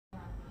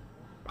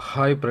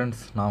Hi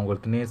friends, நான் உங்கள்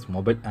Dinesh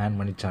mobile and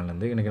money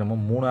சேனல்லேருந்து இன்றைக்கி நம்ம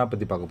 3 ஆப்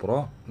பற்றி பார்க்க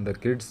போகிறோம். இந்த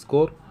கிரெடிட்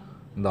ஸ்கோர்,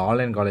 இந்த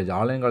ஆன்லைன் காலேஜ்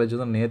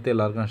தான் நேற்று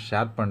எல்லாருக்கும் நான்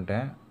ஷேர்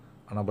பண்ணிட்டேன்.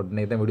 ஆனால்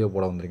நேற்று தான் வீடியோ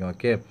போட வந்திருக்கேன்.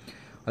 ஓகே,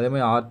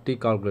 அதேமாதிரி ஆர்டி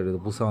கால்குலேட்டர்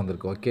இது புதுசாக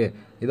வந்திருக்கு. ஓகே,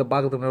 இதை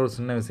பார்க்கறதுக்கு முன்னாடி ஒரு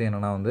சின்ன விஷயம்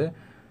என்னென்னா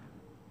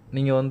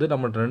நீங்கள்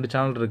நம்மள்ட்ட 2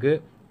 சேனல் இருக்குது.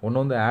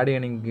 ஒன்று ஆட்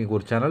ஏர்னிங்க்கு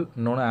ஒரு சேனல்,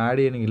 இன்னொன்று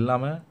ஆட் ஏர்னிங்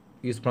இல்லாமல்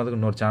யூஸ்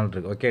பண்ணுறதுக்கு இன்னொரு சேனல்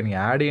இருக்குது. ஓகே,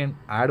 நீங்கள்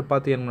ஆட்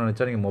பார்த்து ஏர்ன் பண்ண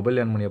நினச்சா நீங்கள்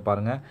மொபைல் ஏர்ன் பண்ணியை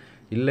பாருங்கள்.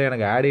 இல்லை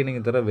எனக்கு ஆட்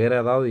ஏர்னிங் தவிர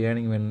வேறு ஏதாவது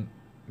ஏர்னிங்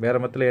வேறு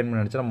மெத்தில் ஏர்ன்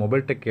பண்ணி நினச்சா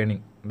மொபைல் டெக்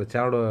ஏர்னிங் அந்த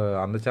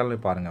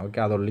சேனலையும் பாருங்கள். ஓகே,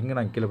 அதோட லிங்க்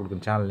நான் கீழே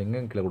கொடுக்குறேன், சேனல்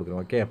லிங்கும் கீழே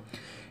கொடுக்குறேன். ஓகே,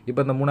 இப்போ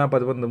இந்த 3 ஆப்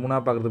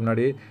பார்க்குறதுக்கு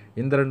முன்னாடி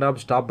இந்த 2 ஆப்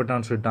ஸ்டாப்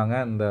பண்ணிட்டான்னு சொல்லிட்டாங்க.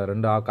 இந்த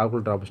 2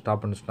 கால்குலேட்டர் ஆப்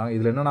ஸ்டாப் பண்ணி சொல்லிட்டாங்க.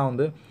 இதில் என்னென்னா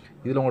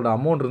இதில் உங்களோட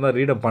அமௌண்ட் இருந்தால்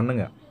ரீடம்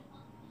பண்ணுங்கள்,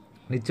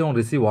 நிச்சயம்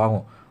ரிசீவ்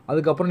ஆகும்.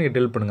 அதுக்கப்புறம் நீங்கள்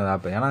டெல் பண்ணுங்கள் அந்த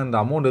ஆப்பை. ஏன்னா இந்த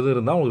அமௌண்ட் எதுவும்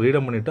இருந்தால் உங்களுக்கு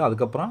ரீடம் பண்ணிவிட்டு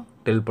அதுக்கப்புறம்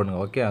டெல்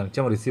பண்ணுங்கள். ஓகே,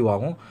 நிச்சயம் ரிசீவ்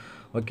ஆகும்.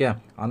 ஓகே,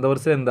 அந்த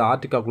வருஷம் இந்த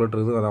ஆர்டி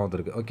கால்குலேட்டர் இது அதான்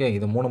வந்துருக்கு. ஓகே,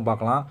 இது 3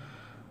 பார்க்கலாம்.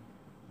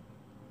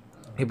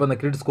 இப்போ இந்த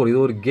கிரெடிட் ஸ்கோர் இது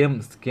ஒரு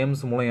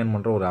கேம்ஸ் மூலம் ஏர்ன்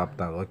பண்ணுற ஒரு ஆப்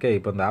தான். ஓகே,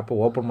 இப்போ இந்த ஆப்பை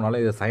ஓப்பன் பண்ணாலே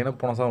இதை சைன்அப்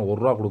பண்ண சார்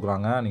 ₹1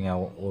 கொடுக்குறாங்க. நீங்கள்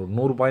ஒரு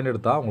 100 பாயிண்ட்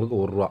எடுத்தால் உங்களுக்கு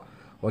 ₹1.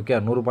 ஓகே,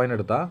 100 பாயிண்ட்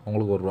எடுத்தால்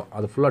உங்களுக்கு ₹1.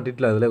 அது ஃபுல்லாக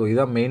டீட்டில் அதில்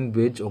இதுதான் மெயின்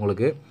பேஜ்.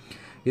 உங்களுக்கு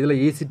இதில்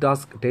easy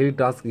task, daily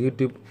task,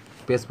 YouTube,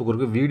 Facebook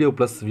இருக்குது. வீடியோ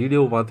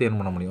பார்த்து ஏர்ன்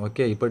பண்ண முடியும்.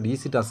 ஓகே, இப்போ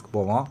ஈஸி டாஸ்க்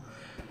போவோம்.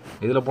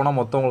 இதில் போனால்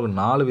மொத்தம் உங்களுக்கு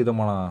 4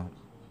 விதமான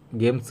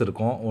கேம்ஸ்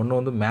இருக்கும்.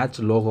 ஒன்று மேட்ச்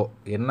லோகோ,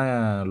 என்ன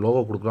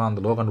லோகோ கொடுக்குறோம்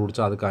அந்த லோகோ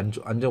கண்டுபிடிச்சா அதுக்கு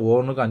 5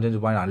 ஒவ்வொன்றுக்கு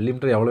 5 பாயிண்ட்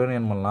அன்லிமிட்டட் எவ்வளோ வேணும்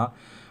ஏர்ன் பண்ணலாம்.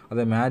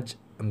 அதே மேட்ச்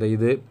அந்த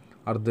இது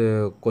அடுத்து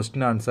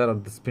கொஸ்டின் ஆன்சர்,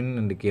 அடுத்து ஸ்பின்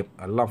அண்ட் கேம்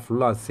எல்லாம்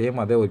ஃபுல்லாக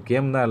சேம் அதே ஒரு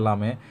கேம் தான்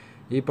எல்லாமே.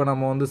 இப்போ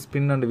நம்ம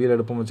ஸ்பின் அண்ட் வீல்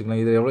எடுப்போம்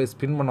வச்சுக்கலாம். இது எவ்வளோ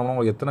ஸ்பின் பண்ணோம்னா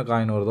உங்களுக்கு எத்தனை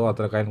காயின் வருதோ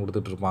அத்தனை காயின்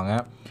கொடுத்துட்ருப்பாங்க.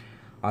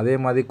 அதே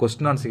மாதிரி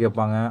கொஸ்டின் ஆன்சர்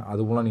கேட்பாங்க,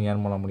 அது மூலம் நீங்கள்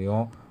ஏர்ன் பண்ண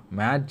முடியும்.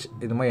 மேட்ச்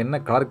இது மாதிரி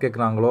என்ன கலர்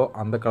கேட்குறாங்களோ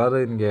அந்த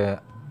கலரு நீங்கள்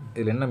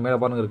இதில் என்ன மேலே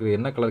பாருங்க இருக்குது,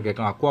 என்ன கலர்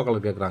கேட்குறாங்க, அக்வா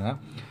கலர் கேட்குறாங்க.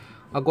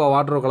 அக்வா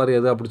வாட்டர் கலர்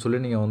எது அப்படி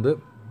சொல்லி நீங்கள்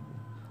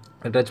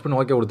டச்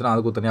பண்ணி ஓகே கொடுத்தனா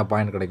அதுக்கு தனியாக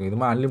பாயிண்ட் கிடைக்கும். இது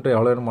மாதிரி அன்லிமிட்டட்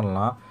எவ்வளோ ஏர்ன்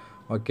பண்ணலாம்.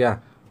 ஓகே,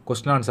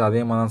 கொஸ்டின் ஆன்சர் அதே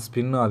மாதிரி தான்,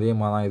 ஸ்பின்னும் அதே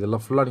மாதிரி தான்.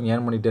 இதெல்லாம் ஃபுல்லாக நீங்கள்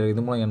ஏர்ன் பண்ணிகிட்டே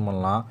இது மூலம் ஏர்ன்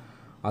பண்ணலாம்.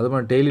 அது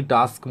மாதிரி டெய்லி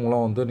டாஸ்க்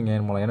மூலம் நீங்கள்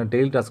ஏர்ன் பண்ணலாம். ஏன்னா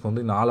டெய்லி டாஸ்க்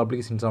 4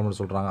 அப்ளிகேஷன் இன்ஸ்டால் பண்ண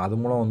சொல்கிறாங்க.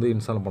 அது மூலம்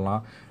இன்ஸ்டால்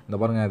பண்ணலாம். இந்த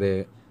பாருங்கள், இது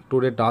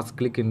 2 டே டாஸ்க்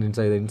கிளிக்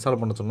இதை இன்ஸ்டால்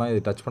பண்ண சொன்னால்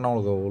இதை டச் பண்ணால்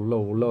உங்களுக்கு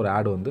உள்ள ஒரு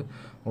ஆடு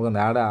உங்களுக்கு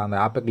அந்த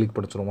ஆப்பை கிளிக்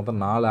பண்ண சொல்லுவோம்.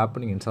 மொத்தம் 4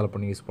 ஆப் நீங்கள் இன்ஸ்டால்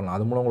பண்ணி யூஸ் பண்ணலாம்.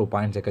 அது மூலம் உங்களுக்கு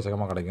பாயிண்ட்ஸ்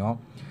எக்கச்சக்கமாக கிடைக்கும்.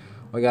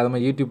 ஓகே, அது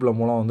மாதிரி யூடியூப்பில்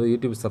மூலம்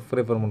யூடியூப்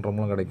சப்ஸ்கிரைபர் பண்ணுற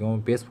மூலம் கிடைக்கும்.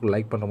 ஃபேஸ்புக்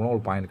லைக் பண்ணுற மூலம்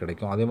உங்களுக்கு பாயிண்ட்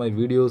கிடைக்கும். அதே மாதிரி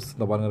வீடியோஸ்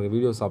இந்த பாருங்கள்,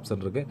 வீடியோஸ்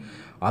ஆப்ஷன் இருக்குது,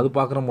 அது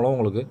பார்க்குற மூலம்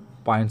உங்களுக்கு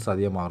பாயிண்ட்ஸ்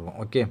அதிகமாக இருக்கும்.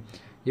 ஓகே,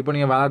 இப்போ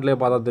நீங்கள் வேலட்லேயே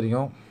பார்த்தா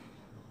தெரியும்.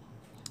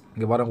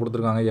 இங்கே பாருங்கள்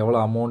கொடுத்துருக்காங்க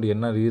எவ்வளோ அமௌண்ட்,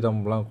 என்ன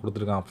ரீடம்லாம்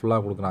கொடுத்துருக்காங்க,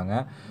 ஃபுல்லாக கொடுக்குறாங்க.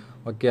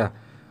 ஓகே,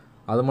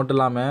 அது மட்டும்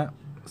இல்லாமல்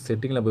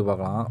செட்டிங்கில் போய்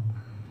பார்க்கலாம்.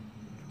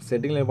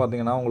 செட்டிங்கில்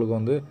பார்த்தீங்கன்னா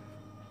உங்களுக்கு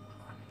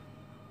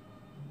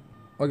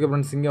ஓகே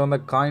ஃப்ரெண்ட்ஸ், இங்கே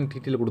காயின்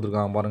டீட்டெயில்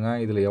கொடுத்துருக்காங்க பாருங்கள்.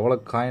 இதில் எவ்வளோ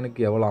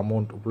காயினுக்கு எவ்வளோ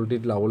அமௌண்ட் ஃபுல்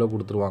டீட்டெயில் அவ்வளோ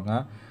கொடுத்துருவாங்க.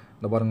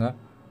 இந்த பாருங்கள்,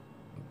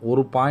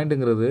 1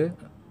 பாயிண்ட்டுங்கிறது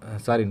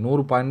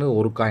 100 பாயிண்ட்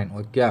 1 காயின்.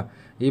 ஓகே,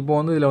 இப்போ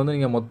இதில்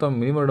நீங்கள் மொத்தம்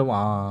மினிமம் ரீடம்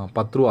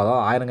 ₹10,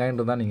 அதாவது 1000 காயின்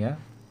இருந்தால் நீங்கள்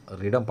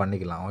ரீடம்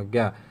பண்ணிக்கலாம்.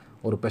 ஓகே,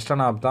 ஒரு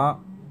பெஸ்ட்டான ஆப் தான்,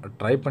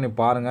 ட்ரை பண்ணி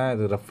பாருங்கள்.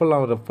 இது ரெஃபல்லே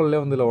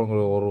இதில்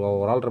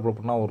ஒரு ஆள் ரெஃபல்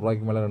பண்ணால்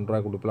 ₹1 மேலே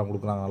 ₹2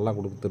 கொடுக்குறாங்க, நல்லா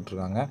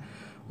கொடுத்துட்ருக்காங்க.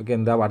 ஓகே,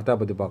 இந்த ஆப் அடுத்த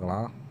ஆப் பற்றி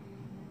பார்க்கலாம்.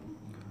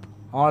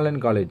 ஆன்லைன்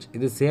காலேஜ்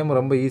இது சேம்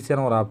ரொம்ப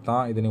ஈஸியான ஒரு ஆப்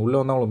தான். இது நீ உள்ளே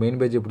வந்தால் உங்களுக்கு மெயின்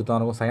பேஜ் இப்படி தான்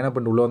இருக்கும். சைன் அப்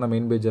பண்ணிட்டு உள்ளே வந்தால்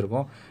மெயின் பேஜ்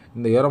இருக்கும்.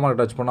 இந்த ஏரோ மார்க்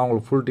டச் பண்ணால்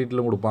உங்களுக்கு ஃபுல்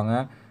டீட்டெயிலும் கொடுப்பாங்க.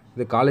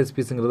 இது காலேஜ்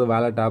ஃபீஸுங்கிறது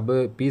வேலட் ஆப்பு,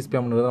 ஃபீஸ்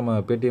பேமெண்ட்ங்கிறது நம்ம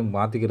Paytm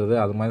மாற்றிக்கிறது,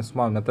 அது மாதிரி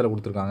சும்மா மெத்தடில்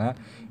கொடுத்துருக்காங்க.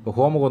 இப்போ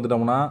ஹோமுக்கு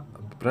வந்துட்டோம்னா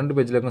ஃப்ரண்ட்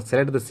பேஜில் இருக்கும்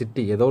செலக்ட் த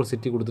சிட்டி, ஏதோ ஒரு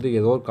சிட்டி கொடுத்துட்டு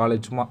ஏதோ ஒரு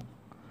காலேஜ்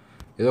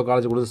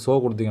கொடுத்து ஷோ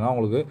கொடுத்தீங்கன்னா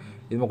உங்களுக்கு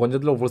இது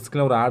கொஞ்சத்தில் ஃபுல்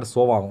ஸ்க்ரீனில் ஒரு ஆட்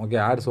ஷோ ஆகும். ஓகே,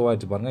 ஆட் ஷோ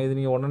ஆகிடுச்சு பாருங்கள். இது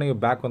நீங்கள் நீங்கள்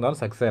பேக் வந்தாலும்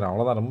சக்ஸஸ் ஆகிடும்.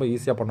 அவ்வளோதான், ரொம்ப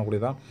ஈஸியாக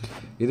பண்ணக்கூடியதான்.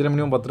 இதில்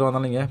மினிமம் ₹10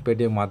 வந்தாலும் நீங்கள்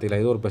Paytm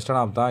மாற்றிக்கலாம். இது ஒரு பெஸ்ட்டான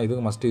ஆப் தான்,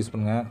 இதுக்கு மஸ்ட் யூஸ்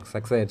பண்ணுங்கள்.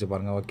 சக்ஸஸ் ஆகிடுச்சு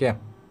பாருங்கள். ஓகே,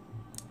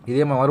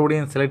 இதே மாதிரி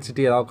மறுபடியும் செலக்ட்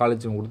சிட்டி ஏதாவது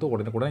காலேஜ்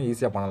கொடுத்து உடனே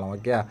ஈஸியாக பண்ணலாம்.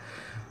 ஓகே,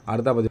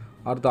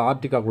 அடுத்த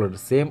ஆர்டி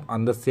கால்குலேட்டர் சேம்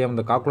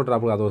இந்த கால்குலேட்டர்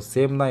ஆப் அது ஒரு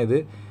சேம் தான் இது.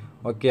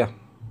 ஓகே,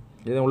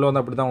 இது உள்ளே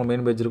அப்படி தான் உங்களுக்கு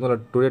மெயின் பேஜ் இருக்கும்.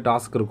 இல்லை 2 டே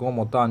டாஸ்க் இருக்கும்.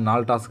 மொத்தம்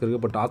 4 டாஸ்க்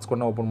இருக்குது. இப்போ டாஸ்க்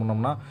ஒன்று ஓப்பன்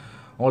பண்ணோம்னா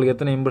உங்களுக்கு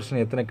எத்தனை இம்ப்ரெஷன்,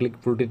 எத்தனை கிளிக்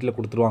ஃபுல் டீட்டெயில்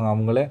கொடுத்துருவாங்க.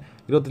 அவங்களே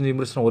 25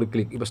 இம்ப்ரெஷன் 1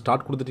 கிளிக். இப்போ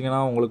ஸ்டார்ட் கொடுத்துட்டிங்கன்னா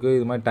உங்களுக்கு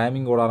இது மாதிரி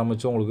டைமிங் ஓட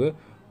ஆரம்பிச்சு உங்களுக்கு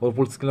ஒரு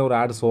ஃபுல் ஸ்க்ரீனில் ஒரு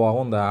ஆட் ஷோ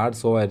ஆகும். இந்த ஆட்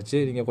ஷோ ஆயிடுச்சு.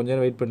 நீங்கள் கொஞ்சம்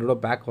நேரம் வெயிட் பண்ணிவிட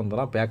பேக்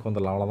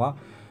வந்துடலாம். அவ்வளோதான்.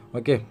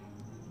 ஓகே,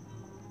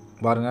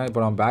 பாருங்கள்,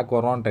 இப்போ நம்ம பேக்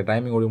வரோம்,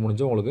 டைமிங் ஓடி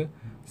முடிஞ்சு உங்களுக்கு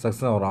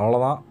சக்ஸஸ் வரும்.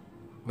 அவ்வளோதான்.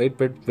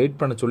 வெயிட்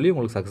பண்ண சொல்லி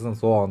உங்களுக்கு சக்ஸஸ்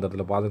ஷோ ஆகும். அந்த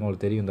இடத்துல பார்த்துங்க,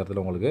 உங்களுக்கு தெரியும் இந்த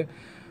இடத்துல உங்களுக்கு.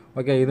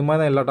 ஓகே, இது மாதிரி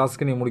தான் எல்லா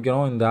டாஸ்க்கும் நீங்கள்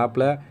முடிக்கணும் இந்த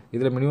ஆப்பில்.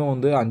 இதில் மினிமம்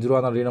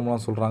 ₹5 தான்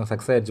ரீடம்லாம் சொல்கிறாங்க.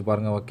 சக்ஸஸ் ஆகிடுச்சு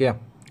பாருங்கள். ஓகே,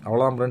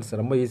 அவ்வளோதான் ஃப்ரெண்ட்ஸ்,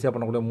 ரொம்ப ஈஸியாக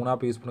பண்ணக்கூடிய 3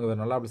 ஆப் யூஸ் பண்ணுங்கள்.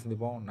 வேறு நல்லா அப்படி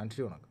சந்திப்போம். நன்றி,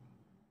 வணக்கம்.